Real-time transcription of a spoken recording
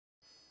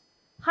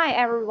Hi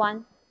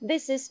everyone,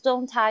 this is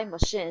Stone Time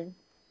Machine.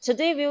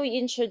 Today we'll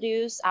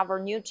introduce our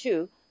new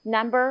tool,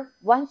 number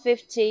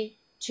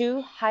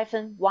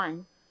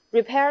 152-1,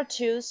 Repair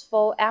Tools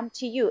for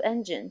MTU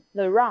Engine,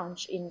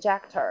 Lagrange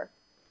Injector.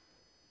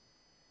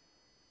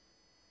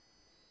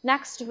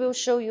 Next, we'll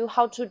show you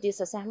how to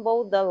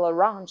disassemble the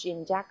Lagrange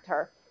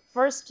Injector.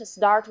 First,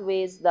 start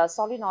with the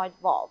solenoid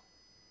valve.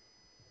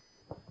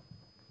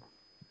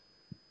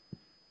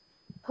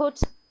 Put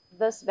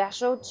the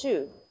special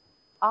tool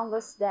on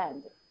the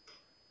stand.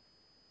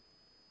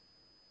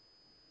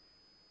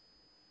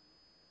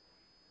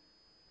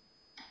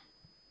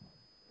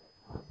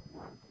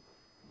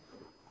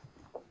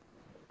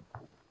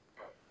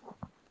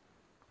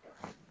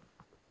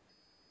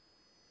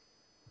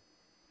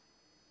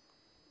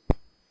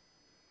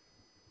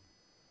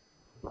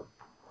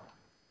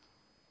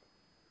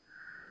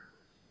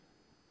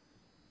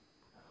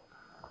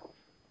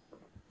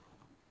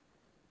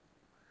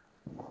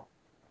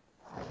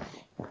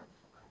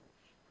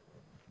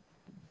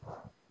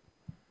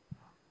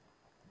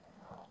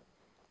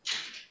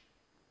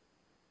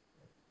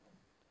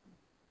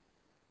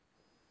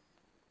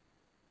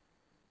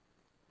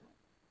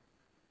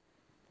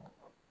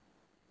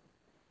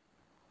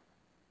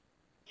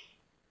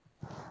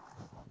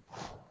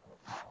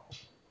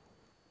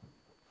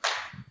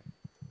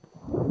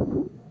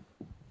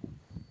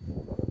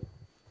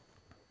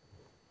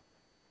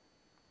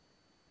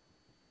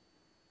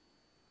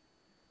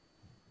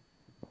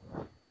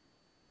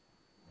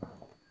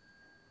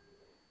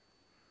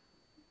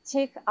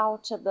 Take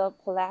out the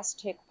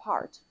plastic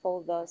part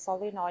for the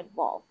solenoid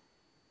valve.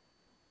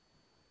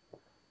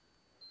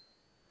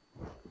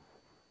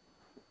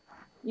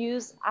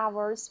 Use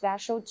our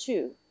special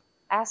tool,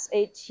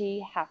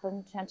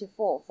 SAT-24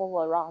 for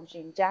Lagrange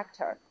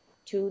Injector,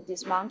 to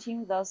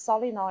dismounting the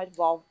solenoid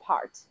valve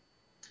part.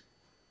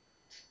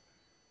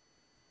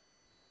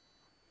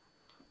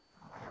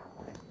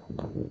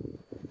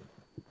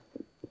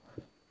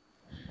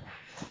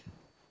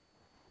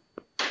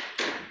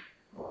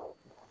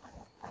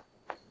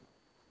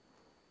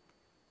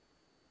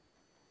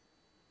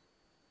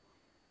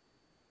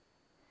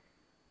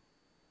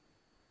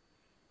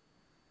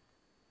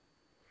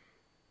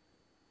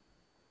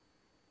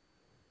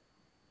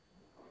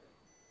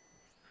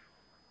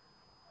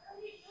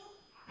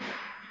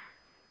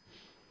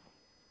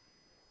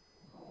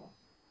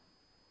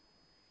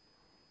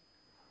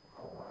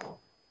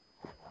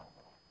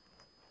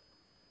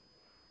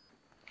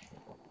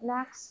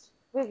 Next,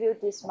 we will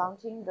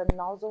dismounting the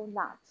nozzle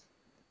nut.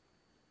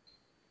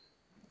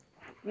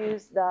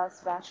 Use the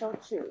special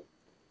tool,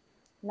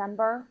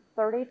 number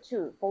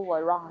 32 for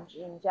Lagrange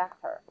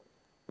Injector.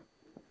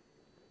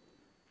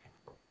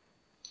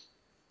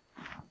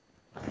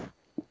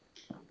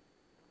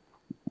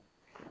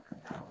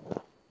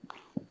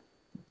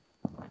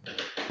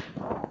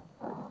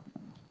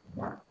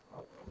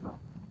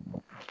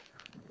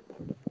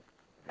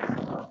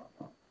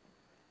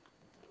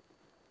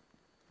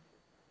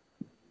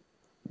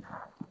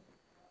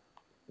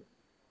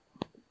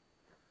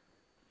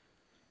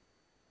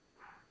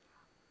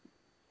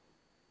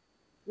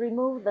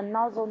 Remove the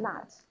nozzle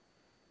nut.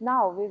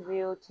 Now we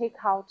will take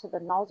out the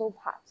nozzle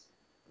part.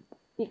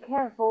 Be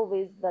careful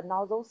with the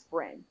nozzle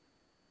spring.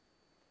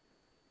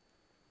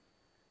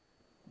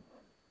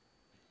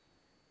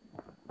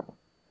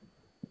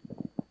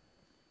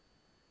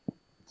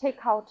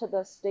 Take out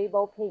the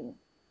stable pin.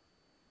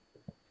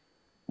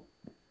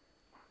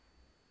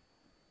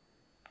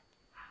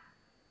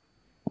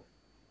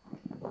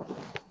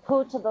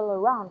 Put the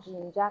Lagrange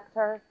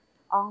injector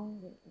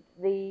on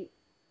the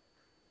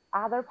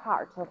other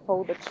part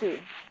for the tube.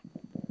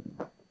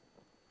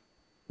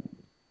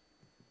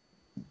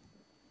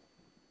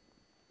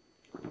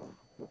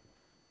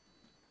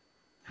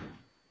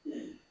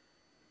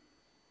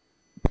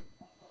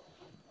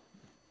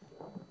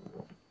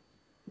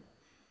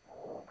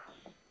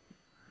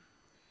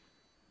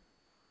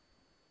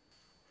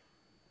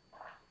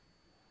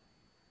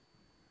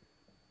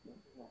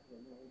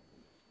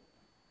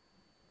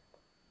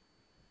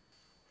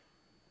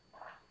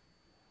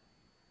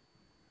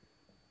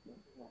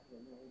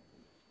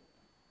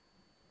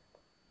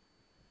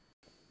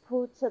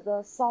 Put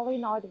the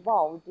solenoid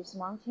valve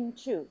dismounting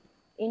tube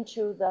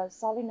into the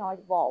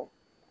solenoid valve.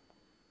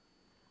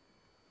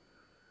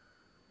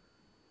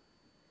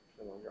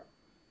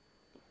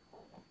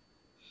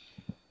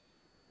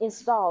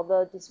 Install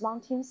the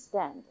dismounting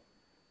stand.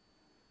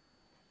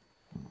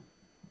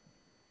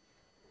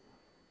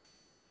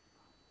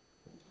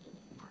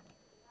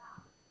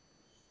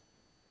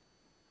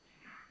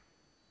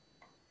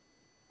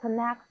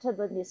 Connect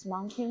the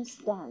dismounting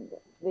stand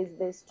with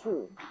this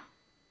tool.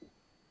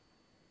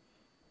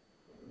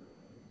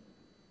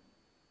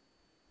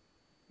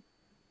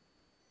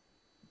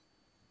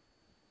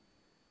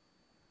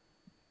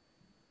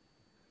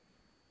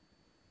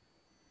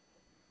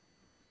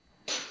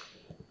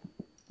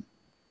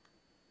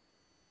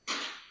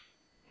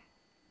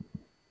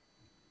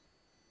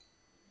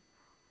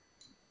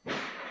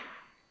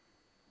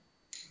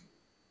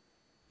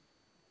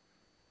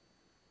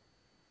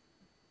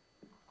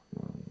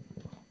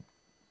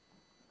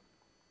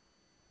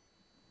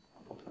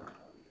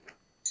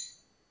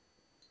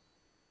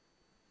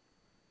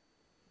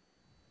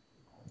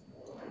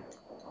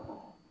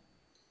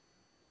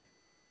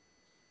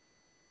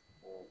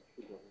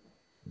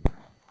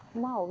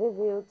 Now we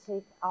will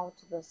take out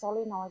the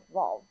solenoid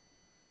valve.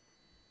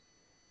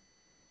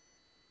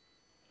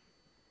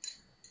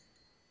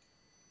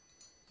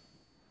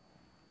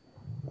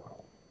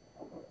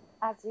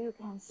 As you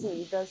can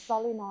see, the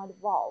solenoid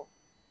valve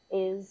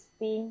is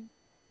being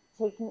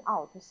taken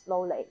out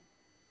slowly.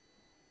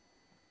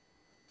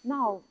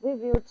 Now we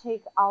will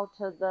take out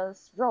the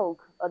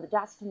stroke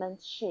adjustment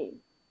shim.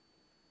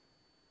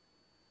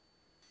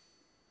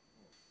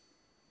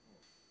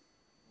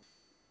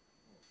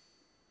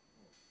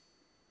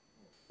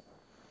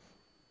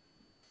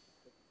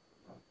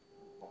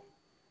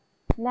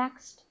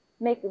 Next,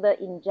 make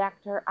the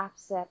injector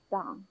upside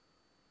down.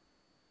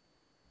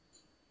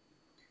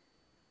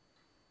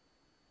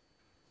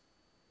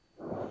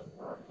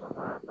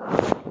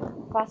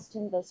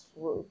 Fasten the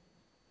screw.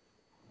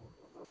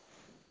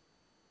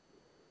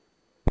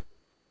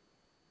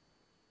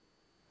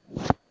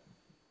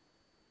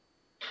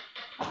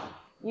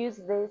 Use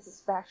this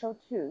special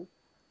tool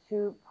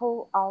to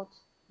pull out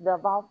the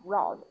valve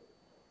rod.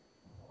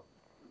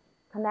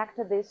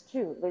 Connect this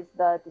tool with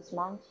the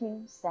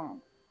dismounting stand.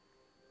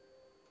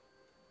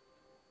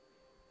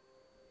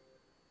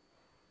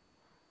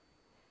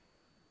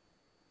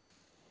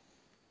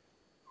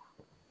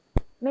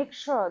 Make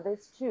sure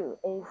this tool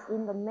is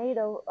in the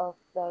middle of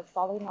the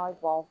solenoid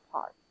valve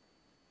part.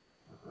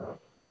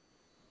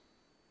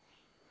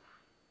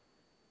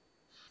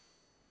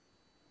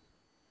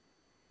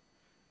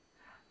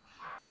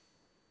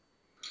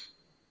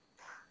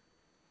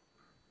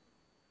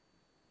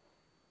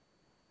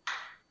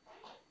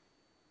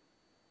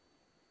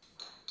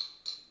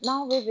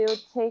 Now we will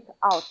take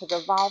out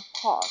the valve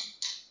part.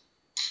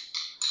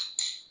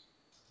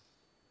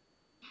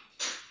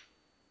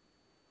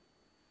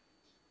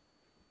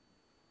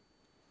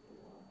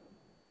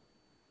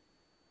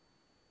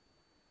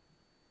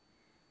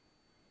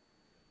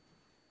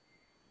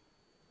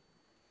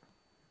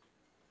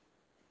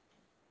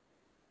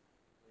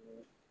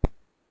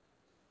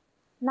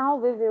 Now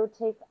we will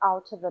take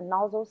out the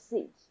nozzle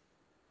seat.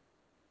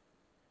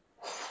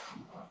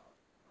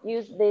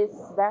 Use this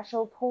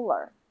special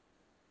puller.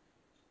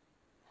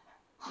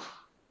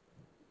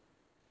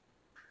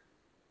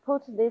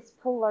 Put this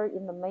puller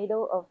in the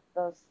middle of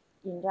the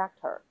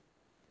injector.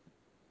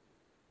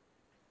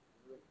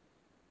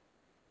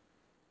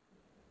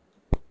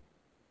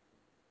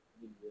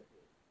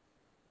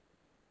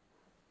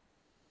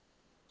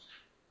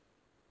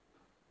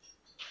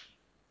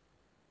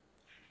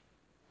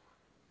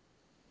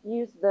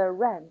 Use the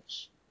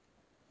wrench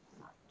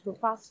to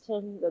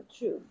fasten the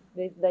tube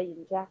with the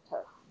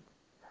injector.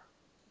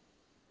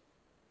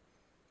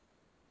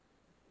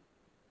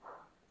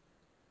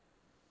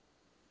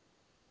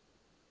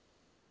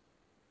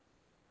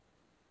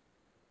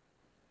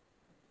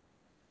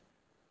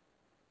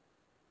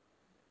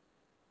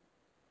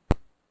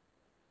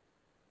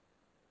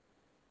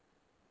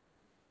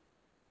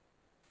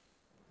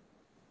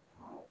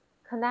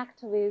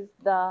 Connect with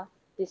the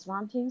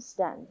dismounting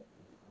stand.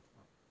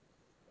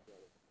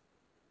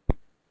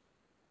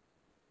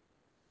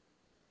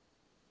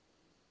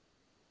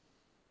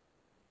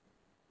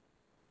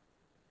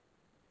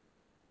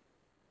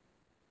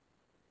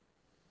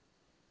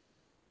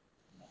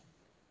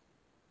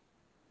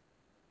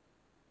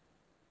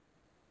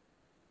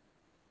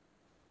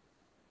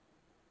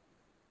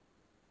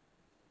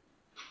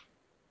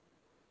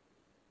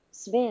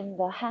 Spin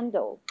the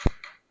handle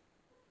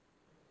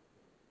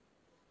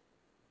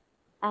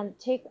and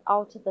take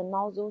out the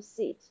nozzle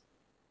seat.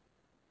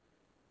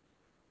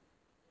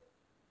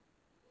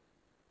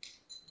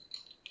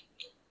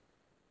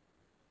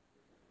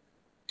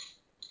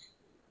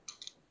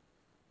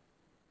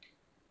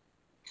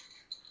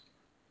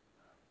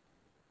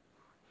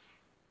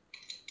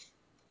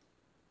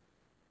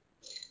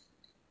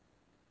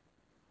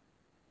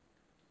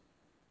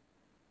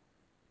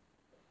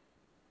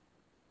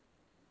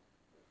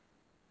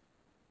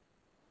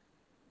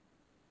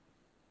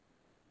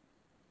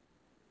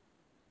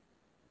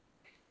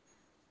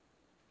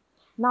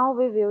 Now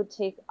we will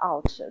take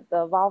out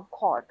the valve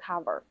core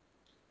cover.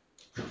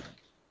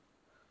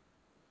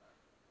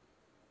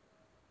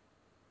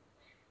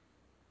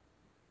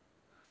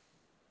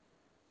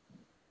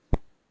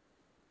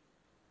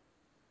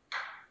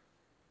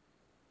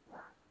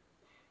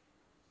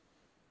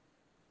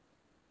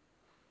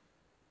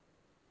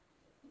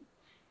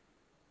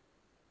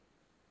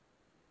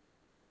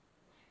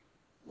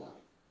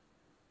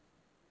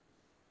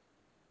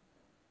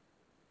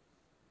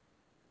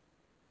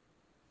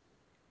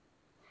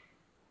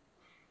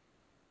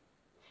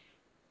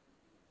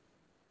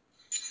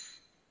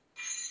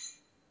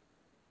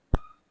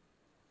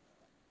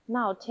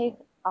 Now take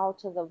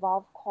out the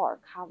valve core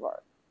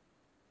cover.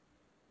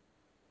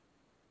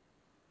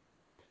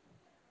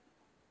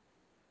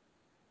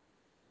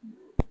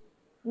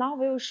 Now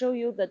we'll show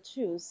you the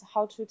tools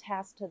how to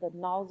test the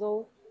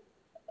nozzle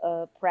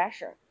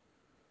pressure.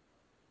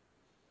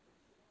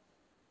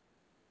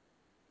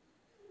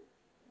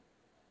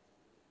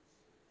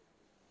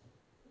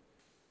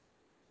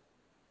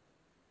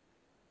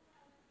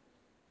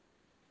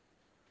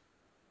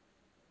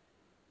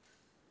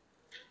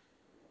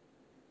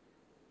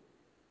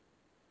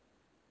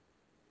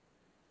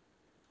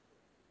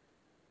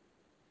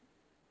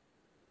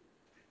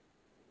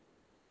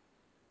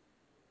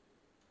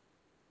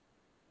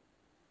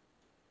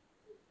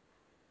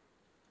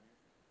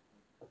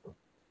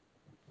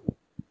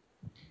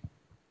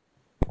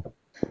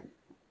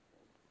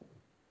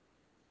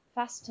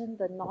 fasten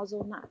the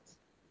nozzle nut.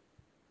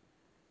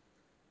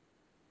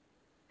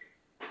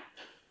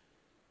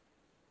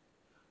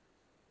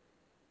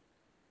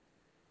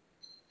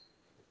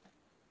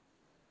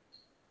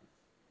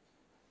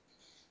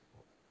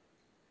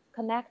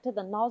 Connect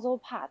the nozzle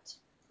part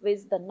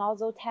with the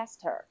nozzle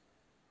tester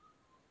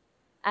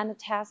and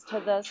test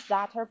the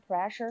starter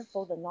pressure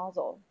for the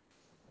nozzle.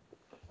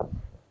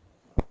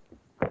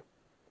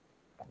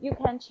 You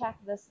can check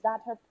the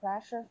starter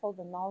pressure for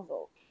the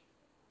nozzle.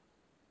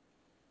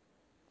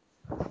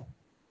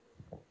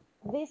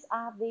 These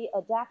are the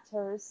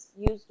adapters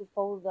used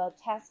for the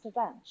test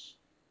bench.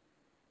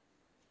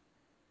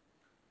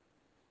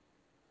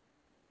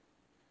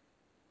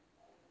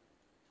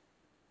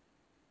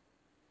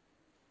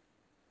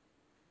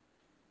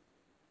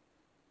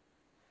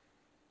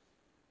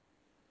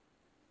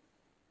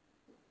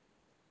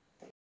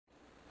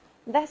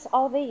 That's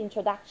all the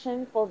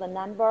introduction for the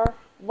number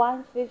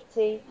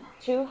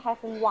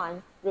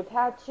 152-1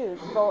 repair tools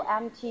for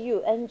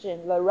MTU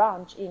engine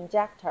Larynge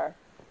injector.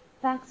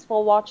 Thanks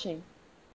for watching.